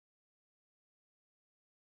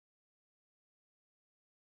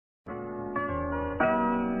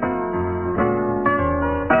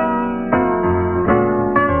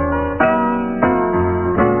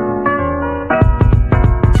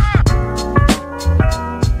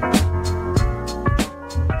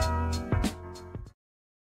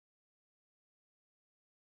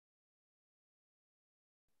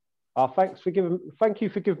Thank you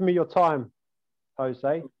for giving me your time,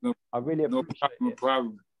 Jose. No, I really appreciate it. No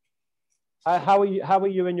problem. How are you? How are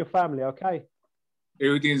you and your family? Okay.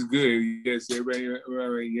 Everything's good. Yes, everybody.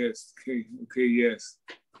 Right. Yes. Okay. Yes.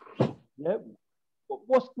 Yeah.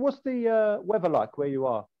 What's the weather like where you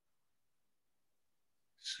are?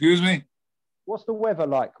 Excuse me. What's the weather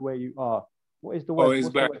like where you are? What is the Oh, weather? it's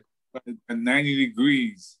about 90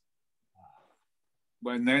 degrees.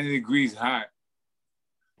 About 90 degrees hot.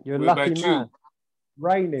 You're a What lucky about man. you?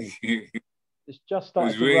 Raining. It's just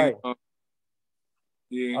started to raining. rain.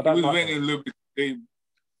 Yeah, I don't it was like raining that. a little bit today.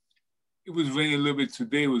 It was raining a little bit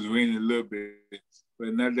today. It was raining a little bit,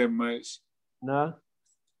 but not that much. No.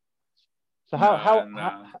 So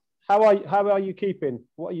Nah. how are you keeping?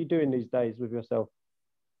 What are you doing these days with yourself?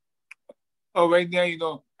 Oh, right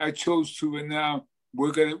now, I chose to right now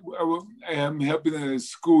work at. I am helping at a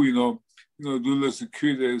school. Do a little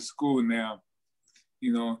security at a school now.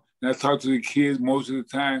 And I talk to the kids most of the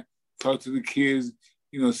time. Talk to the kids.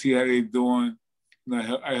 See how they're doing.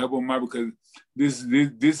 I help them out because this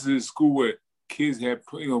is a school where kids have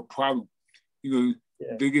problems. Yeah.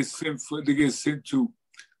 They get sent to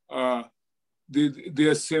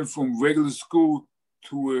they're sent from regular school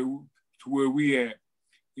to where we at.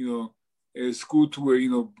 At school to where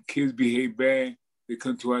kids behave bad. They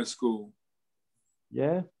come to our school.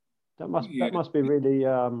 Yeah, that must be really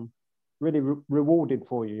rewarding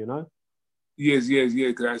for you. Yes.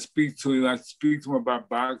 Because I speak to him. I speak to them about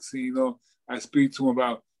boxing. I speak to them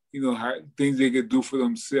about how things they could do for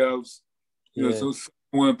themselves. So some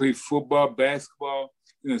want to play football, basketball.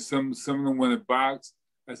 Some of them want to box.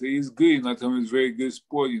 I say it's good. I tell them it's a very good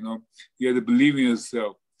sport. You have to believe in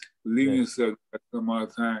yourself. Believe in yourself. I tell them all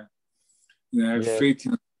the time. Have faith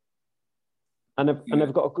in. And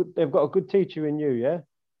they've got a good teacher in you, yeah.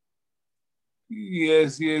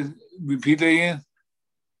 Yes. Repeat that again.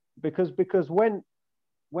 Because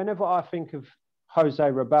whenever I think of Jose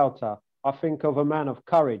Ribalta, I think of a man of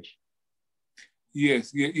courage.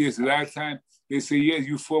 Yes. A lot of times they say, yes,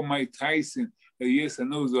 you fought Mike Tyson. Yes, I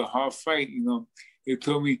know it was a hard fight. They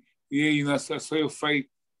told me, I saw you fight,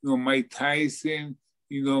 Mike Tyson.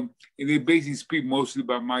 And they basically speak mostly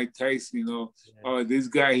about Mike Tyson. This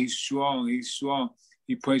guy, he's strong.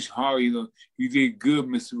 He punched hard. You did good,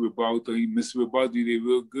 Mr. Ribalta. Mr. Ribalta, you did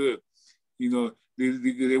real good.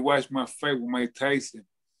 They watched my fight with Mike Tyson.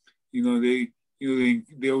 They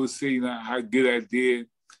always say, how good I did.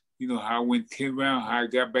 How I went 10 rounds, how I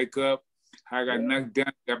got back up, how I got knocked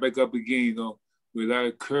down, got back up again. With a lot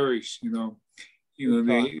of courage.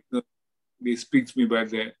 They speak to me about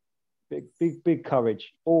that. Big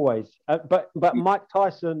courage, always. But Mike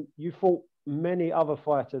Tyson, you fought many other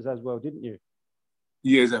fighters as well, didn't you?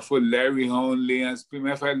 Yes, I fought Larry Holmes, Leon Spin.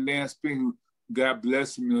 Matter of fact, Leon Spin, who God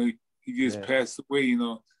bless him, he just passed away.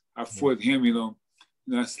 I fought him.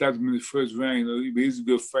 I stopped him in the first round. He's a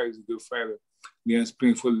good fighter. Leon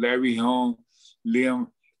Spin for Larry Holmes,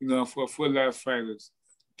 Liam. I fought a lot of fighters.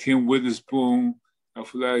 Tim Witherspoon. I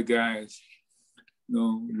fought a lot of guys.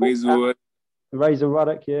 Razor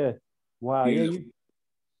Ruddock, yeah. Wow, yeah.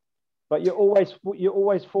 But you always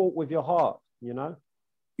fought with your heart,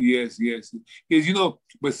 Yes.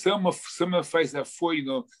 But some of the fights I fought,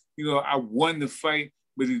 I won the fight,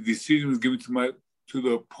 but the decision was given to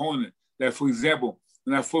the opponent. Like for example,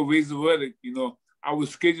 when I fought Razor Ruddock, I was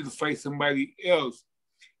scheduled to fight somebody else,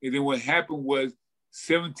 and then what happened was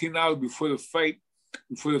 17 hours before the fight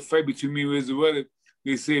between me and Razor Ruddock,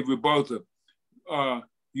 they said, Ribalta,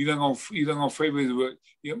 you're not gonna fight Razor Ruddock.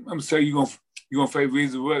 I'm sorry, you're gonna fight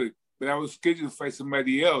Razor Ruddock. But I was scheduled to fight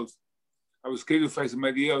somebody else. And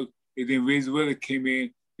then Razor Ruddock came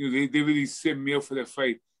in. They really set me up for that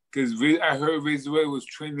fight because I heard Razor Ruddock was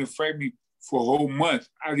training to fight me for a whole month.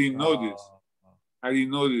 I didn't know this.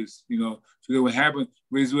 So then what happened?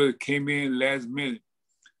 Razor Ruddock came in last minute.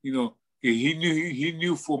 He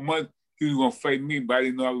knew for a month he was gonna fight me, but I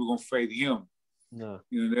didn't know I was gonna fight him. No.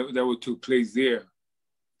 That what took place there.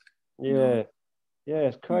 Yeah,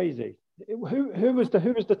 it's crazy. Who was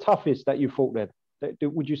the toughest that you fought then?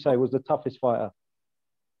 Would you say was the toughest fighter?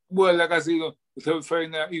 Well, like I said, the toughest fighter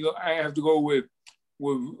now, I have to go with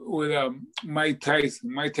Mike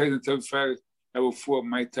Tyson. Mike Tyson, the toughest fighter I would fought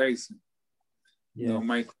Mike Tyson.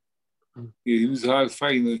 Mike. Yeah, he was a hard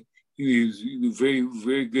fighter. He was very,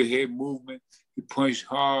 very good head movement. He punched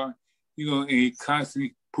hard, and he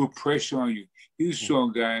constantly put pressure on you. He's a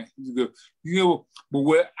strong guy. He's good. But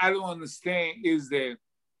what I don't understand is that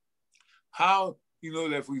how,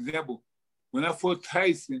 that for example, when I fought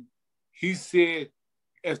Tyson, he said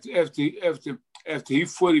after he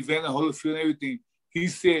fought Evander Holyfield and everything, he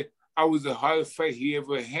said I was the hardest fight he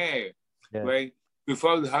ever had, right?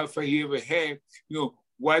 the hardest fight he ever had, you know,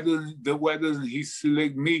 why doesn't he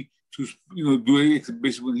select me to, you know, do an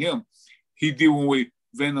exhibition with him? He did one with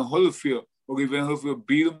Van Holyfield. Okay, Van Holyfield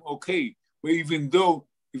beat him, okay. But even though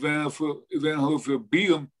Van Holyfield beat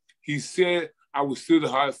him, he said I was still the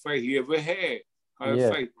hardest fight he ever had. Hardest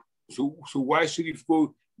fight. So why should he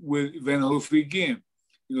go with Van Holyfield again?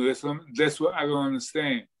 You know, that's what I don't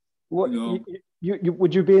understand. What, you know?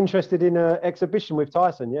 Would you be interested in an exhibition with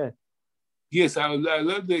Tyson? Yeah. Yes, I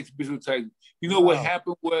love the exhibition with Tyson. You know what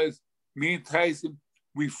happened was me and Tyson,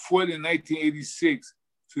 we fought in 1986.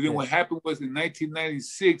 So then what happened was in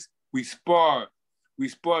 1996, we sparred. You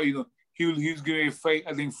know, he was getting ready to fight,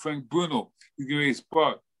 I think Frank Bruno. He was getting ready to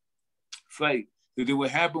fight. So then what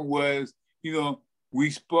happened was, you know, we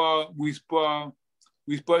sparred,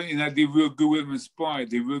 and I did real good with him in sparring.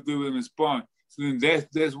 So then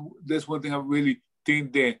that's one thing I really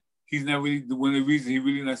think that he's not really one of the reasons he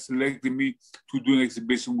really not selected me to do an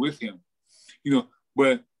exhibition with him. You know,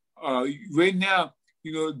 but right now,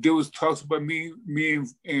 you know, there was talks about me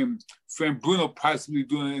and Frank Bruno possibly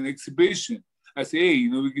doing an exhibition. I said, hey, you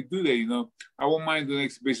know, we could do that. You know, I won't mind doing an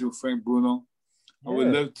exhibition with Frank Bruno. I would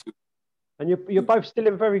love to. And you're both still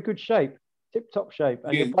in very good shape, tip-top shape,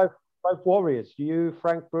 and you're both warriors. You,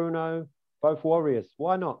 Frank Bruno, both warriors.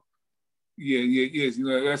 Why not? Yes. You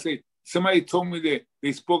know, like I say, somebody told me that they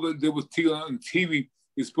was on TV.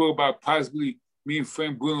 They spoke about possibly me and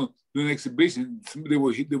Frank Bruno doing an exhibition. They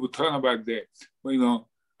were talking about that. But you know,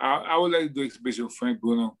 I would like to do an exhibition with Frank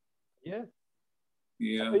Bruno. Yeah.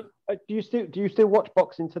 Do you still watch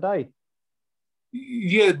boxing today?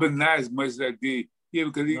 Yes, but not as much as I did. Yeah,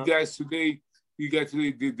 because these guys today,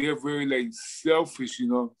 they're very like selfish, you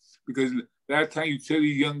know. Because that time you tell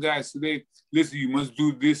these young guys today, listen, you must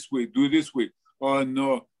do this way, do it this way. Oh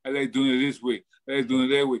no, I like doing it this way. I like doing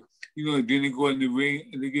it that way. You know, then they go in the ring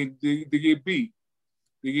and they get beat.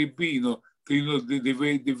 They get beat, you know. Cause you know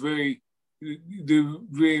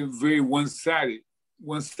they're very one-sided.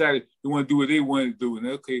 One-sided. They want to do what they want to do, and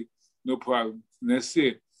okay, no problem. And that's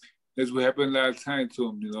it. That's what happened a lot of time to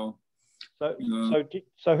them, you know.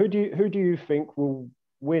 So who do you think will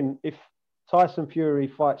win if Tyson Fury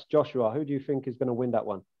fights Joshua? Who do you think is going to win that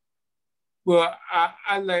one? Well,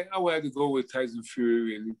 I would have to go with Tyson Fury,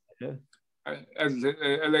 really. Yeah.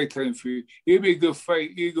 I like Tyson Fury. It'll be a good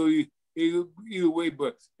fight. Either way,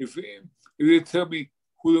 but if they tell me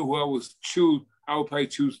who I was choose, I would probably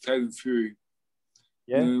choose Tyson Fury.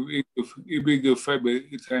 Yeah. You know, it'd be a good fight, but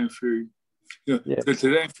it's Tyson Fury. You know, because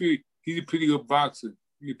Tyson Fury, he's a pretty good boxer.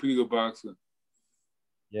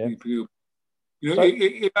 Yeah. He's pretty good. You know,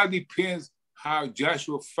 it all depends how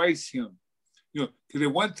Joshua fights him. You know, because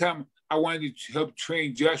at one time I wanted to help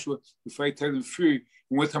train Joshua to fight Tyson Fury.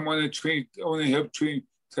 And one time I wanted to help train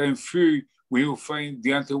Tyson Fury when he was fighting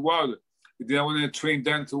Deontay Wilder. And then I wanted to train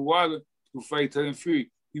Deontay Wilder to fight Tyson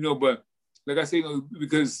Fury. You know, but like I say, you know,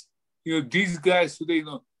 because you know these guys today, you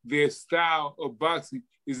know, their style of boxing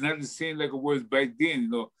is not the same like it was back then. You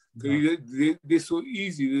know, because they're so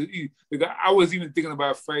easy. Like I was even thinking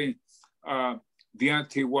about fighting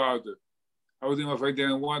Deontay Wilder. I was thinking about fighting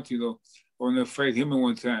Deontay Wilder. You know, I want to fight him at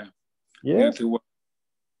one time. Yeah.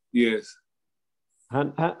 Yes.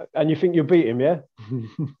 And you think you'll beat him, yeah?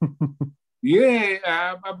 Yeah,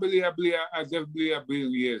 I definitely beat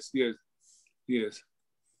him. Yes.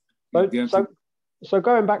 So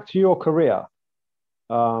going back to your career,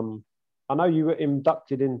 I know you were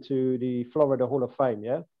inducted into the Florida Hall of Fame,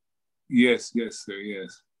 yeah? Yes, sir,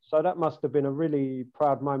 yes. So that must have been a really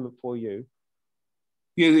proud moment for you.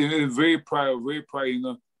 Yeah, very proud, you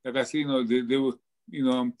know. Like I said, you know, they were, you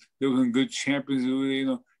know, they were good champions,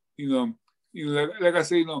 you know, like I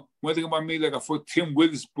said, you know, one thing about me, like I fought Tim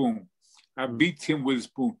Witherspoon. I beat Tim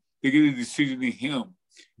Witherspoon. They get a decision in him.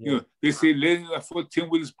 You know, they say, I fought Tim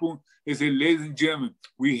Witherspoon. They say, ladies and gentlemen,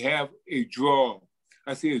 we have a draw.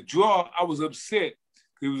 I said, a draw? I was upset.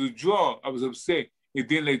 It was a draw. I was upset. And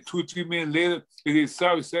then like 2 or 3 minutes later, they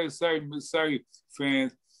said, sorry,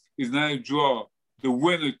 fans. It's not a draw. The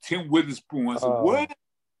winner, Tim Witherspoon. I said, what?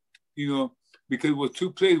 You know, because what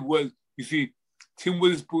took place was, you see, Tim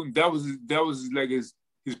Witherspoon, that was like his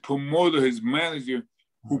promoter, his manager,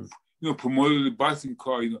 who you know promoted the boxing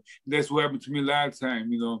card. You know, and that's what happened to me a lot of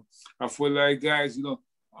time. You know, I fought like guys. You know,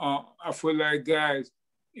 I fought like guys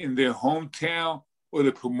in their hometown or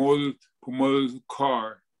the promoter's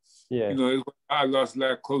card. Yeah. You know, I lost a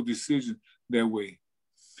lot of close decisions that way.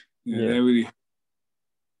 You know, yeah. That really.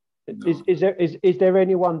 You know. Is there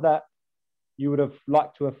anyone that you would have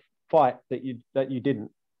liked to have fight that you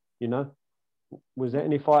didn't? You know. Was there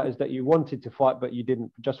any fighters that you wanted to fight but you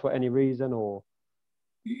didn't, just for any reason, or?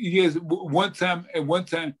 Yes, one time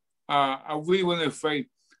I really want to fight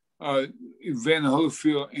Evander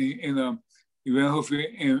Holyfield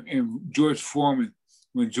and George Foreman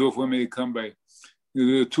when George Foreman made a comeback.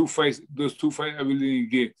 The two fights, those two fights I really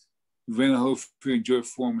didn't get. Evander Holyfield and George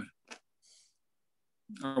Foreman.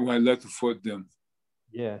 I'd love to fight them.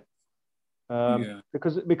 Yeah.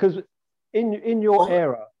 Because in your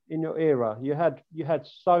era, you had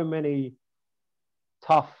so many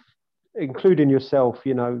tough, including yourself,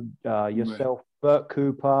 yourself, right. Burt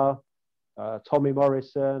Cooper, Tommy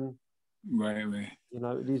Morrison. Right.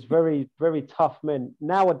 These very, very tough men.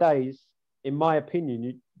 Nowadays, in my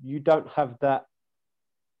opinion, you don't have that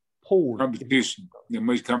pool. Competition. There's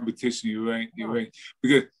much competition, you're right.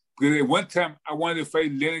 Because at one time I wanted to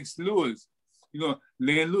fight Lennox Lewis.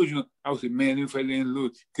 Lennox Lewis, I was like, man, let me fight Lennox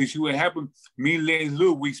Lewis. Because what happened, me and Lennox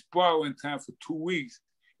Lewis, we sparred one time for 2 weeks.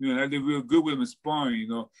 And I did real good with him in sparring,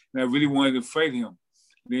 and I really wanted to fight him.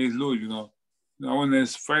 Lennox Lewis, I wanted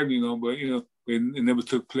to fight him, but it never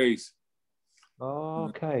took place. Oh,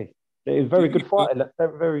 okay. He's a very good fighter.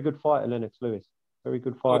 Very good fighter, Lennox Lewis. Very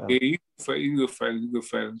good fighter. Okay, he's a good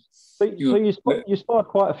fighter. So you sparred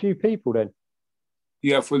quite a few people then?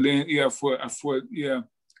 Yeah, for a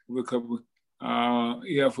couple.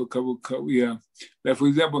 Like for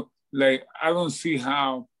example, like I don't see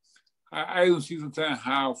how. I don't see sometimes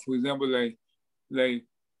how, for example, like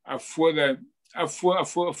I fought a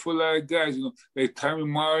lot of guys, like Tommy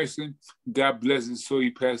Morrison. God bless his soul,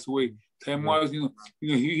 he passed away. Tommy Morrison,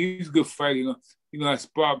 he's a good fighter. I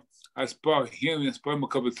sparred him. I sparred him a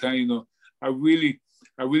couple of times. I really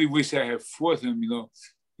wish I had fought him.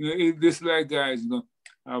 This like guys.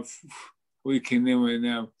 We can name right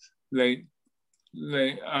now, like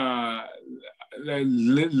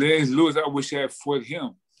Lennox Lewis. I wish I had fought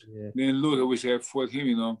him. Yeah. Lennox Lewis, I wish I had fought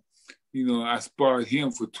him. I sparred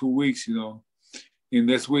him for 2 weeks. And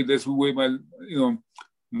that's where my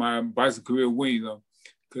my boxing career went.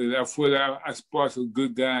 Because I sparred some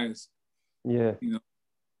good guys. Yeah.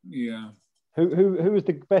 Yeah. Who was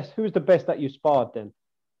the best? Who was the best that you sparred then?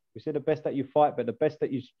 We said the best that you fight, but the best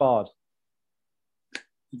that you sparred.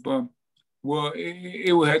 But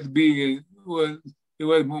it would have to be it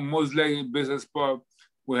was most likely the best I sparred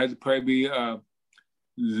would have to probably be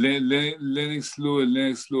Lennox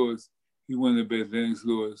Lewis. He won the best, Lennox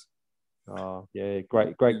Lewis. Oh yeah,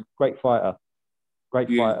 great fighter. Great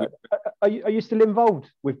fighter. Are you still involved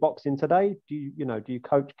with boxing today? Do you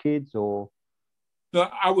coach kids or? No,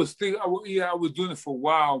 I was doing it for a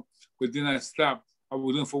while, but then I stopped. I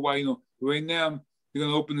was doing it for a while. Right now they're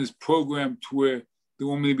gonna open this program to where they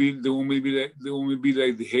want me to be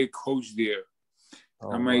like the head coach there.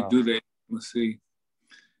 Oh, I might do that. We'll see.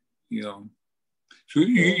 So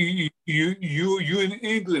you in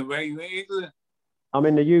England, right? You in England? I'm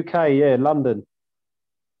in the UK, yeah, London,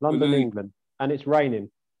 England, and it's raining.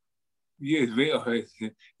 Yeah, it's very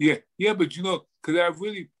yeah. But because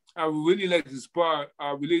I really like to spar.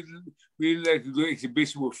 I really like to do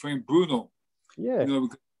exhibition with friend Bruno. Yeah.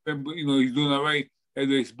 Because he's doing all right at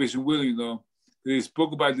the exhibition with him. They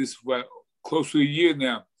spoke about this for close to a year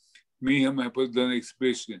now. Me and him have done an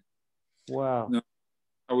exhibition. Wow.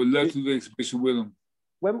 I would love to do the exhibition with him.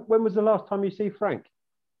 When was the last time you see Frank?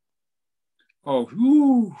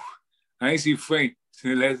 Oh, I ain't see Frank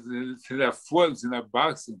since I fought, since I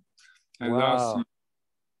boxed him. I lost him.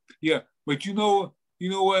 Yeah, but you know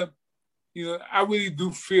what? I really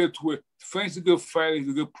do feel to it. Frank's a good fighter, he's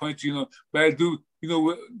a good puncher, but I do,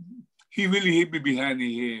 what? He really hit me behind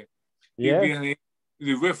the head. Yeah.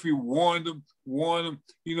 The referee warned him.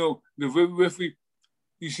 The referee,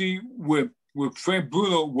 you see, with Frank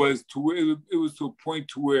Bruno was to where it was to a point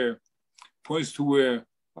to where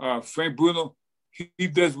Frank Bruno, he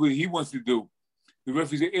does what he wants to do. The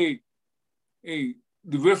referee said, hey,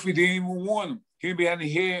 the referee didn't even warn him. Hit him behind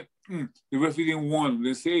the head. The referee didn't warn him.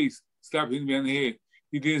 They say, stop hitting behind the head.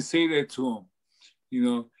 He didn't say that to him.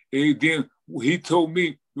 And then he told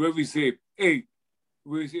me, the referee said, hey,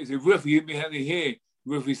 the referee hit me behind the head.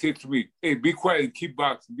 The referee said to me, hey, be quiet and keep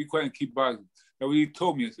boxing. Be quiet and keep boxing. That's what he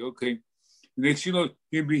told me. I said, okay. Next,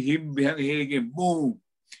 hit me behind the head again. Boom.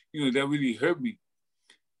 That really hurt me.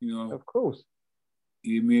 Of course.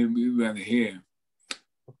 He made me behind the head.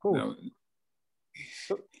 Of course.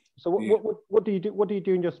 So what do you do? What do you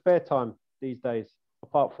do in your spare time these days,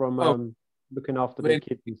 apart from looking after the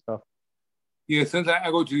kids and stuff? Yeah, sometimes I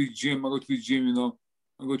go to the gym. I go to the gym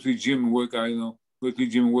and work out. One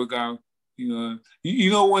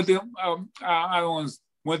thing I don't.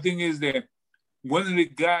 One thing is that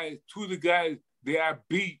two of the guys that I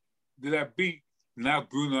beat, knocked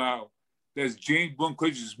Bruno out. That's James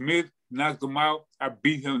Bunker Smith, knocked him out. I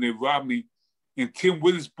beat him. They robbed me. And Tim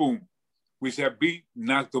Witherspoon. which I beat,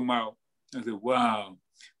 knocked him out. I said, wow.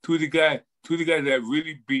 Two of the guys that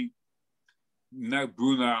really beat, knocked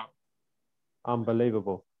Bruno out.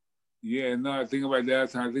 Unbelievable. Yeah, no, I think about that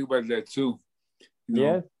time. I think about that too. You know?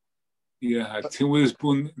 Yeah. Yeah, Tim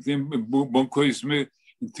Witherspoon, Buncoy Smith,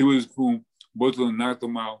 and Tim Witherspoon, both of them knocked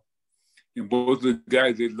him out. And both of the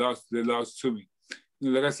guys they lost to me.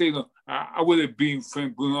 You know, like I say, you know, I would have beaten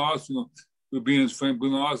Frank Bruno also, you know, with being his Frank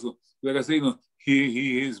Bruno also. Like I say, you know,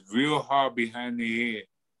 he is real hard behind the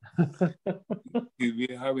head. He's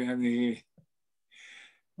real hard behind the head.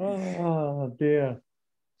 Oh dear.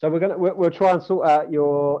 So we'll try and sort out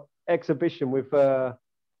your exhibition with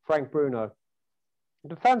Frank Bruno.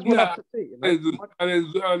 The fans will have to see. You know?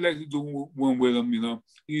 I'd like to do one with him. You know,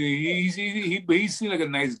 he seems like a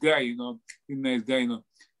nice guy. You know, he's a nice guy. You know,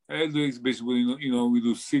 I do exhibition with we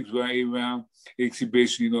do 6 or 8 round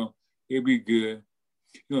exhibition. You know, it'd be good.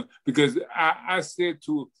 You know, because I said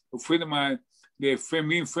to a friend of mine that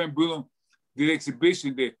me and Frank Bruno did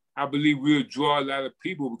exhibition that I believe we'll draw a lot of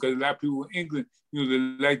people because a lot of people in England, you know,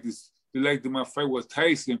 they like this. They like that my fight was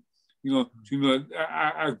Tyson. You know,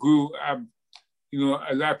 I grew. You know,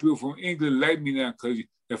 a lot of people from England like me now because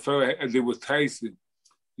the fight I did with Tyson.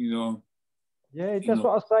 You know. Yeah, that's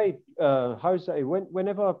what I say, Jose.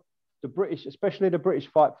 Whenever the British, especially the British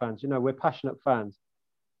fight fans, you know, we're passionate fans.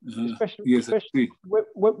 Especially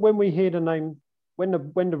when we hear the name, when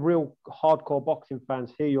the real hardcore boxing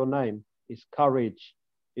fans hear your name, it's courage,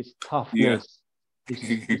 it's toughness,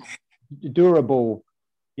 it's durable.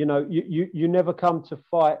 You know, you never come to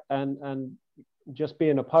fight and just be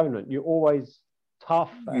an opponent. You're always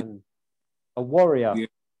tough and a warrior. Yeah.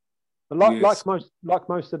 But like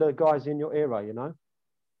most of the guys in your era, you know.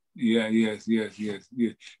 Yeah, yes. Yeah,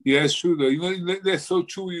 that's true though. You know, that's so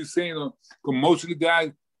true what you're saying. Because most of the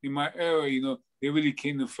guys in my era, you know, they really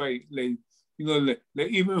came to fight. Like, you know, like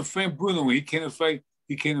even Frank Bruno, when he came to fight,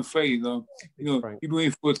 you know. You know, even when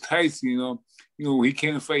he fought Tyson, you know, when he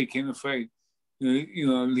came to fight, You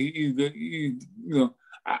know,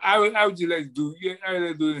 I would just like to do, I would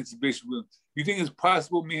like to do an exhibition with him. You think it's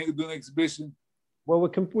possible me to do an exhibition? Well,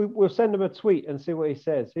 we'll send him a tweet and see what he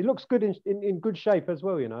says. He looks good in good shape as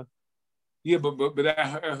well, you know. Yeah, but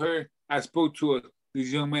I heard I spoke to this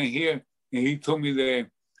young man here, and he told me that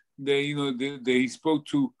you know that he spoke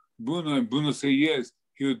to Bruno, and Bruno said yes,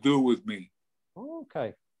 he'll do it with me. Oh,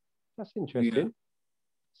 okay, that's interesting. Yeah.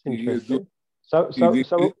 That's interesting.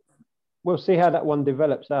 So we'll see how that one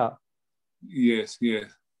develops out. Yes.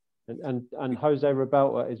 And Jose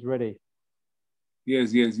Ribalta is ready.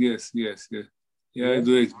 Yes. Yeah, I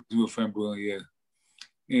do it with Frank Bruno, yeah.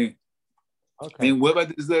 Okay. And what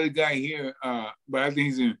about this other guy here? But I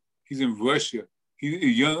think he's in Russia. He's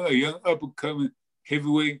a young up and coming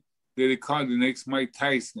heavyweight that they call the next Mike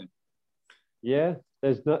Tyson. Yeah,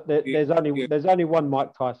 there's only one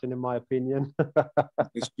Mike Tyson in my opinion.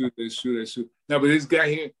 That's true. No, but this guy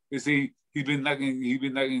here, they say he's been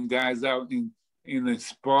knocking guys out in the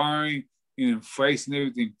sparring, in fights and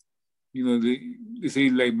everything. You know, they say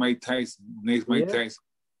like Mike Tyson, next Mike Tyson.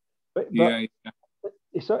 But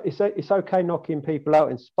it's okay knocking people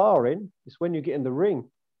out in sparring. It's when you get in the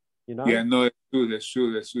ring, you know. Yeah, no, that's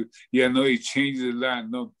true. Yeah, no, it changes a lot.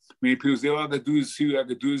 No, many people say, "Oh, I could do this to you. I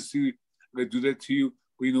could do this to you. I could do that to you."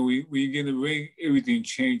 But you know, when you get in the ring, everything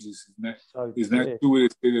changes. It's not true what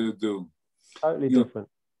it's going to do. Totally different.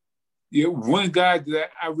 Yeah, one guy that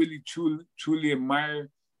I really truly admire,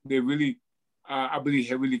 that really, I believe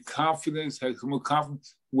had really confidence, had some more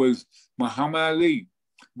confidence, was Muhammad Ali.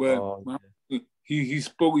 But he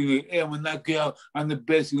spoke, you know, hey, I'm gonna knock you out. I'm the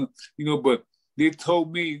best, you know. But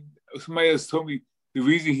somebody else told me the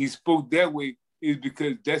reason he spoke that way is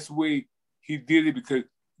because that's the way he did it, because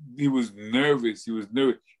he was nervous. And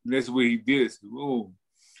that's the way he did it. So, oh,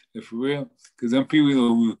 for real? Because some people, you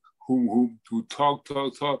know, who talk,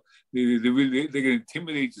 they can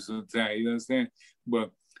intimidate you sometimes. You know what I'm saying?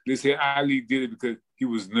 But they say Ali did it because he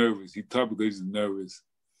was nervous. He talked because he was nervous.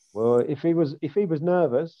 Well, if he was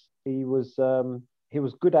nervous, he was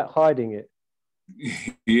good at hiding it.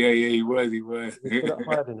 Yeah, he was. He was good at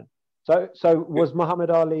hiding it. So was Muhammad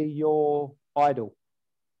Ali your idol?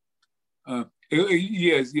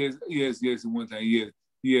 Yes. One time,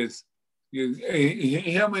 yes.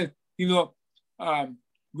 Him, you know,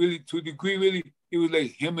 really to a degree, really, it was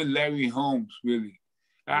like him and Larry Holmes, really.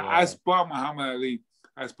 Yeah. I sparred Muhammad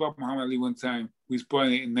Ali one time. We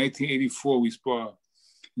sparred in 1984. We sparred,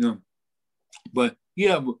 you know. But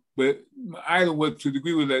I don't want to a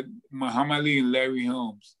degree with that Muhammad Ali and Larry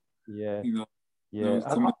Holmes. Yeah. You know. Yeah.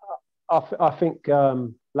 I think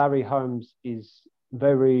Larry Holmes is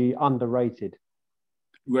very underrated.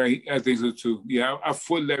 Right, I think so too. Yeah, I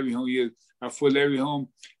fought Larry Holmes. Yeah, I fought Larry Holmes.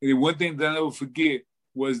 And the one thing that I'll never forget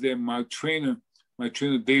was that my trainer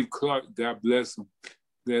Dave Clark, God bless him,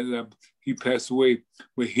 that he passed away.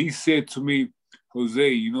 But he said to me, Jose,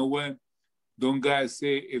 you know what? Don't God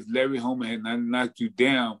say if Larry Holmes had not knocked you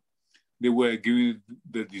down, they would have given you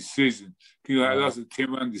the decision. You know, I lost a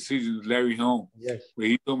 10-round decision with Larry Holmes. Yes. But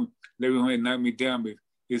he told me Larry Holmes had knocked me down. But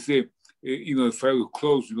he said, you know, if I was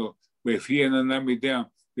close, you know, but if he had not knocked me down,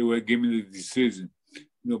 they would have given me the decision.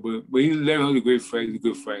 You know, but he Larry Holmes is a great fighter. He's a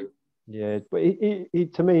good fighter. Yeah, but he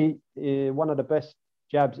to me, one of the best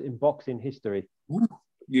jabs in boxing history. Ooh.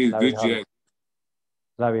 Yeah, good jab.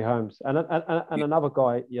 Larry Holmes. And another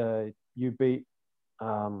guy, you beat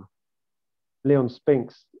Leon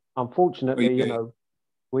Spinks. Unfortunately, you know,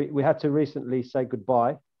 we had to recently say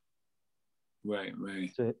goodbye. Right.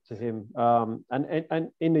 To him. And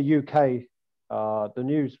in the UK, the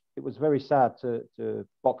news, it was very sad to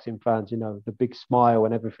boxing fans, you know, the big smile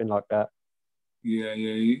and everything like that. Yeah,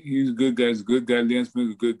 he's a good guy. He's a good guy. Leon Spinks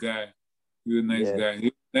is a good guy. He's a nice guy.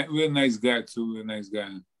 He's a real nice guy too. Real nice guy.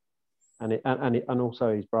 And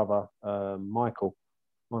also his brother, Michael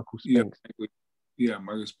Spinks. Yeah,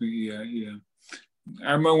 Michael Spinks. Yeah.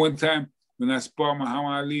 I remember one time when I sparred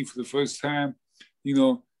Muhammad Ali for the first time. You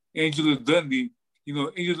know, Angela Dundee. You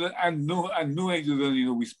know, I knew Angela Dundee. You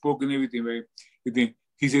know, we spoke and everything, right? And then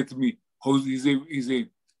he said to me, Jose, he said,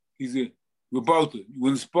 Ribalta, you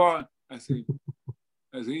want to spar? I said,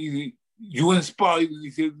 you want to spar?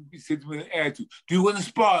 He said to me, attitude, do you want to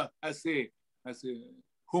spar? I said,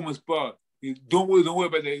 who am I spar? Don't worry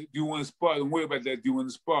about that. Do you want to spar? Don't worry about that. Do you want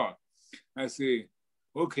to spar? I said,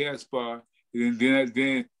 okay, I spar. And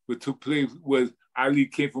then what took place was Ali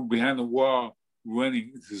came from behind the wall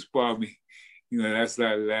running to spar me. You know, that's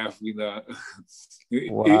why I laughed, you know.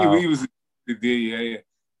 Wow. It was the day,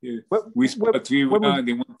 yeah. We sparred 3 rounds,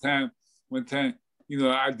 and one time, you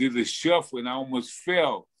know, I did a shuffle and I almost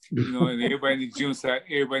fell. You know, and everybody in the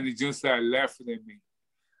gym started laughing at me.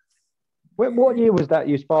 What year was that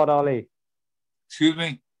you sparred Ali? Excuse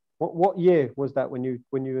me? What year was that when you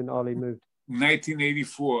and Ali moved?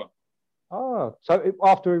 1984. Oh, so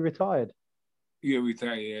after he retired? Yeah,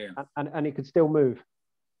 retired, yeah. And he could still move?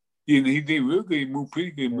 Yeah, he did real good. He moved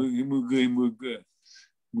pretty good. Yeah. He moved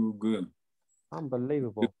good.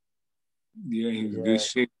 Unbelievable. Yeah, he was in good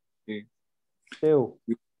shape. Yeah. Still.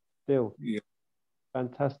 Yeah.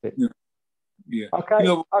 Fantastic. Yeah. Okay. You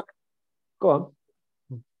know, go on.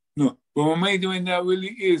 No, but my main thing right now really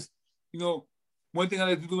is, you know, one thing I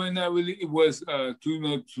like to do right now really it was to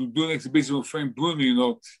do an exhibition with friend Bruno, you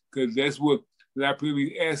know, because that's what a lot of people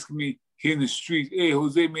ask me here in the streets. Hey,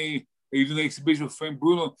 Jose, man, are you doing an exhibition with friend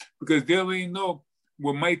Bruno? Because they already know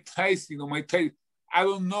what Mike Tyson, I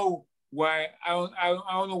don't know why I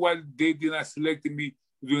don't know why they did not select me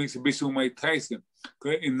to do an exhibition with Mike Tyson.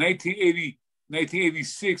 In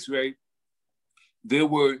 1986, right? There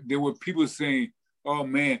were people saying, "Oh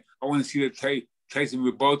man, I want to see that Tyson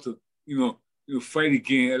Ribalta, you know, fight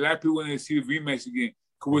again." A lot of people want to see the rematch again.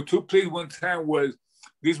 Because what took place one time was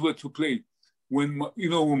this: what took place when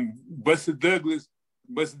Buster Douglas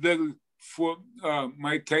fought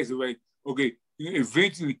Mike Tyson, right? Okay,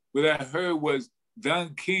 eventually, what I heard was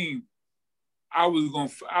Don King. I was gonna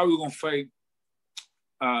fight.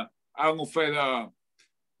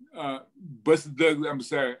 Buster Douglas. I'm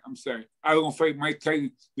sorry. I was gonna fight Mike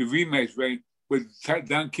Tyson the rematch, right? But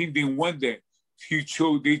Don King didn't want that. They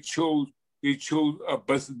chose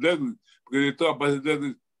Buster Douglas because they thought Buster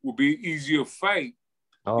Douglas would be an easier fight.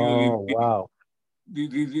 Oh, wow.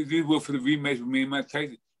 They were for the rematch with me and Mike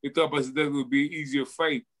Tyson. They thought Buster Douglas would be an easier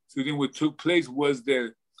fight. So then what took place was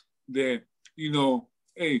that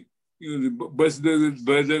Buster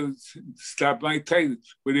Douglas stopped Mike Tyson.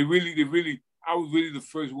 But I was really the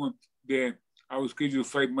first one that I was scheduled to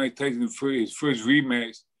fight Mike Tyson for his first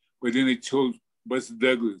rematch. But then they chose Buster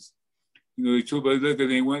Douglas. They chose Buster Douglas.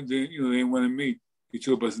 They wanted me. They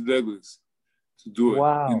chose Buster Douglas to do it.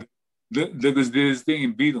 Wow. And Douglas did his thing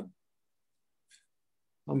and beat him.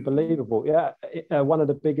 Unbelievable. Yeah. One of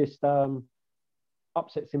the biggest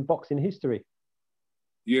upsets in boxing history.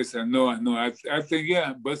 Yes, I know. I think,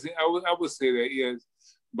 yeah, boxing, I would say that, yes,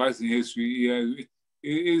 boxing history, yeah.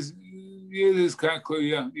 It is kind of close,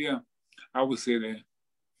 yeah. I would say that.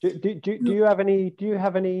 Do you have any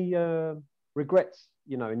regrets,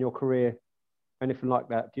 in your career, anything like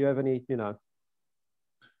that? Do you have any,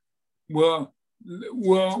 Well,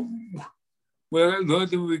 the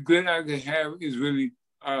only regret I can have is really,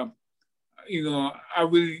 I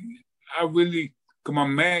really, cause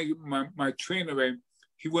my trainer, right,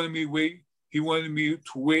 he wanted me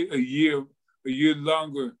to wait a year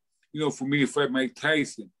longer, for me to fight Mike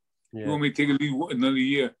Tyson. Yeah. He want me to take a leave another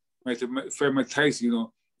year, fight Mike Tyson, and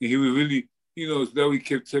he was really, that he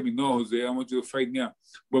kept telling me, no, Jose, I want you to fight now.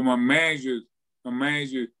 But my manager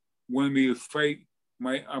wanted me to fight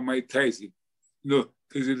Mike Tyson,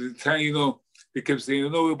 because at the time, they kept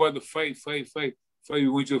saying, no, we're about to fight. We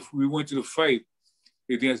want you to fight.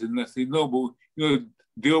 And then I said, nothing. No, but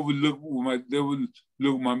they overlook what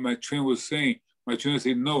my trainer was saying. My trainer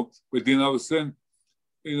said no, but then all of a sudden,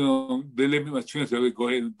 they let me. My trainer said, go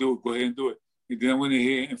ahead and do it. And then I went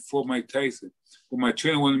ahead and fought Mike Tyson. But my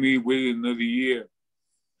trainer wanted me to wait another year.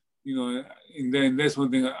 And then that's one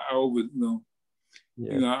thing I always,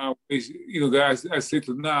 I said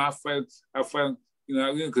to I fight.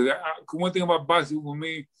 Because one thing about boxing for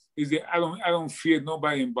me is that I don't fear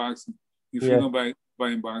nobody in boxing. You fear nobody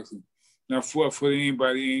in boxing. And I fought for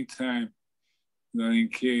anybody anytime. I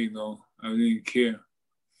didn't care. I didn't care.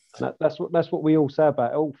 That's what we all say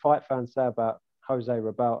about. All fight fans say about Jose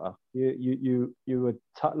Ribalta. You were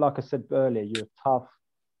like I said earlier. You were tough.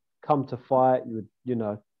 Come to fight. You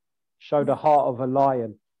would show the heart of a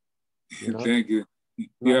lion. Thank you.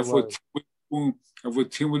 Yeah, I fought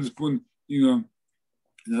Tim Witherspoon.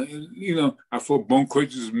 I fought Bone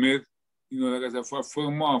Crusher Smith. Like I said, I fought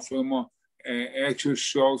them all. Actual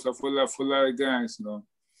Sharks. I fought a lot of guys.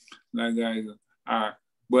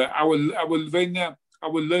 But I would right now. I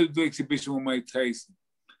would love to do exhibition with Mike Tyson.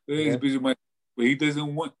 But he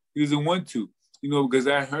doesn't want to. Because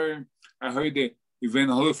I heard that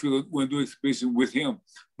Evander Holyfield want to do exhibition with him.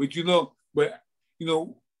 But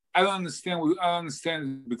I don't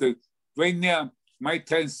understand because right now Mike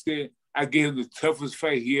Tyson said I gave him the toughest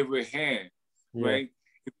fight he ever had. Yeah. Right?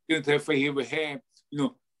 If he didn't have a fight he ever had,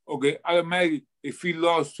 okay, automatically if he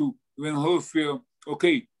lost to Evander Holyfield,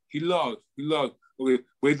 okay, he lost. Okay,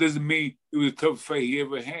 but it doesn't mean it was the toughest fight he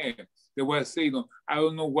ever had. That's why I say, I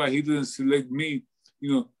don't know why he doesn't select me,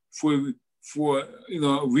 for a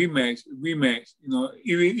rematch.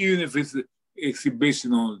 Even if it's an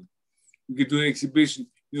exhibition only. We could do an exhibition,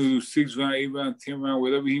 do 6 round, 8 round, 10 round,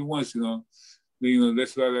 whatever he wants, that's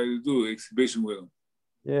what I like to do, exhibition with him.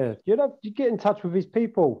 Yeah, you get in touch with his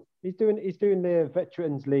people. He's doing the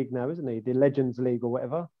Veterans League now, isn't he? The Legends League or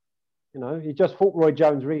whatever. He just fought Roy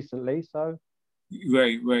Jones recently, so.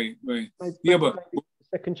 Right. Maybe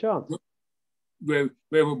second chance. But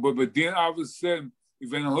then all of a sudden,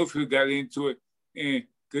 Evander Holyfield got into it, and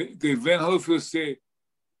Evander Holyfield said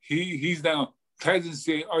he's now. Tyson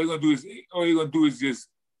said all you're gonna do is just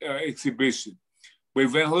exhibition, but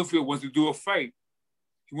Evander Holyfield wants to do a fight.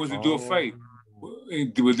 He wants to do a fight.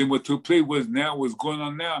 But then what took place what's going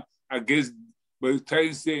on now, I guess. But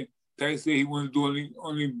Tyson said he wants to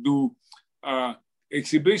only do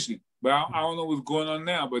exhibition. But I don't know what's going on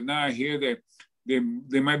now. But now I hear that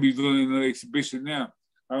they might be doing another exhibition now.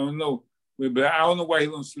 I don't know. But I don't know why he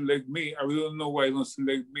don't select me. I really don't know why he don't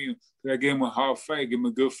select me. I gave him a hard fight, gave him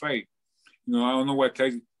a good fight. I don't know why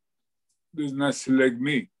Tyson does not select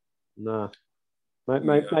me. No.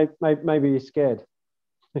 Maybe he's scared.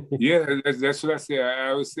 Yeah, that's what I say.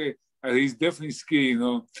 I would say he's definitely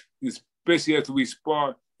scared, especially after we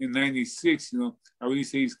sparred in '96. I really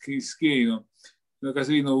say he's scared. Like I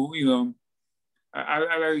said, I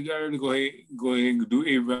like to go ahead and do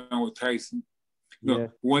 8 round with Tyson.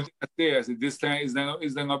 One thing I said this time it's not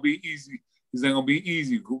gonna be easy. It's not gonna be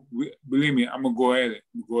easy. Believe me, I'm gonna go at it.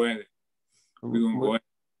 We're gonna go at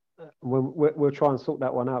it. We'll try and sort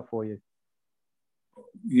that one out for you.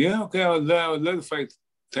 Yeah, okay. I would love to fight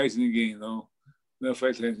Tyson again, Love to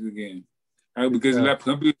fight Tyson again. Because a lot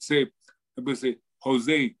of people say,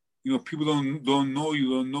 Jose, people don't know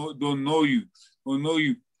you, don't know you.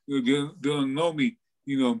 They don't know me,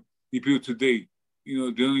 the people today. They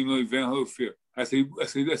don't even know Evander Holyfield. I say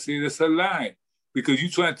that's a lie. Because you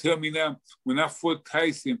trying to tell me now, when I fought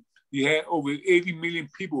Tyson, you had over 80 million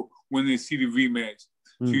people when they see the rematch.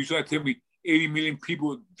 So you trying to tell me 80 million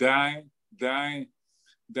people dying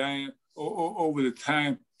over the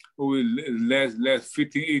time, over the last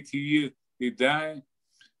 15, 18 years, they dying.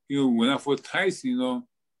 When I fought Tyson, a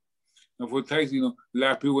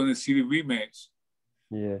lot of people want to see the rematch.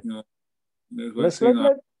 Yeah. Let's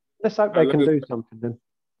hope they can do something then.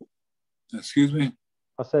 Excuse me?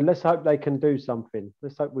 I said, let's hope they can do something.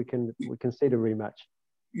 Let's hope we can see the rematch.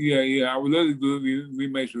 Yeah. I would love to do a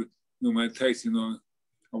rematch with Mike Tyson.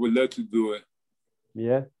 I would love to do it.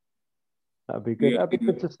 Yeah. That'd be good. That'd be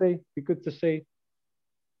good to see. Be good to see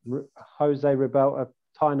Jose Ribalta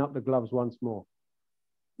tying up the gloves once more.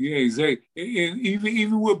 Yeah, exactly. And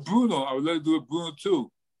even with Bruno, I would love to do it with Bruno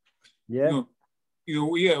too. Yeah.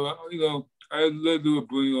 I love to do it with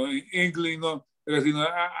Bruno. In England, Because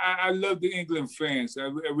I love the England fans. I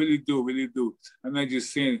really do, really do. I'm not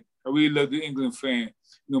just saying it. I really love the England fan.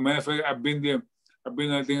 Matter of fact, I've been there. I've been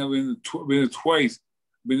there twice.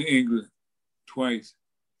 Been to England twice.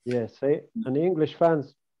 Yeah, see, and the English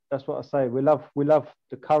fans. That's what I say. We love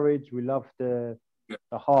the courage. We love the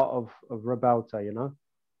heart of Ribalta.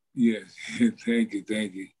 Yes, thank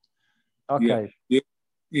you. Okay.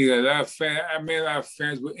 Yeah, a lot of fans. I made a lot of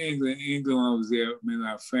fans with England. England when I was there, I made a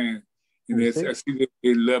lot of fans. And I see that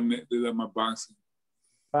they love me. They love my boxing.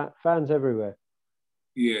 Fans everywhere.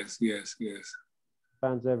 Yes.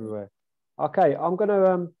 Fans everywhere. Okay, I'm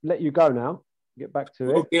gonna let you go now. Get back to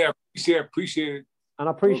it. Okay, I appreciate it. And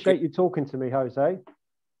I appreciate you talking to me, Jose.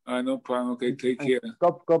 No problem. Okay, take care.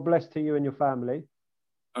 God bless to you and your family.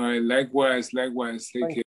 All right, likewise.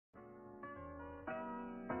 Take care.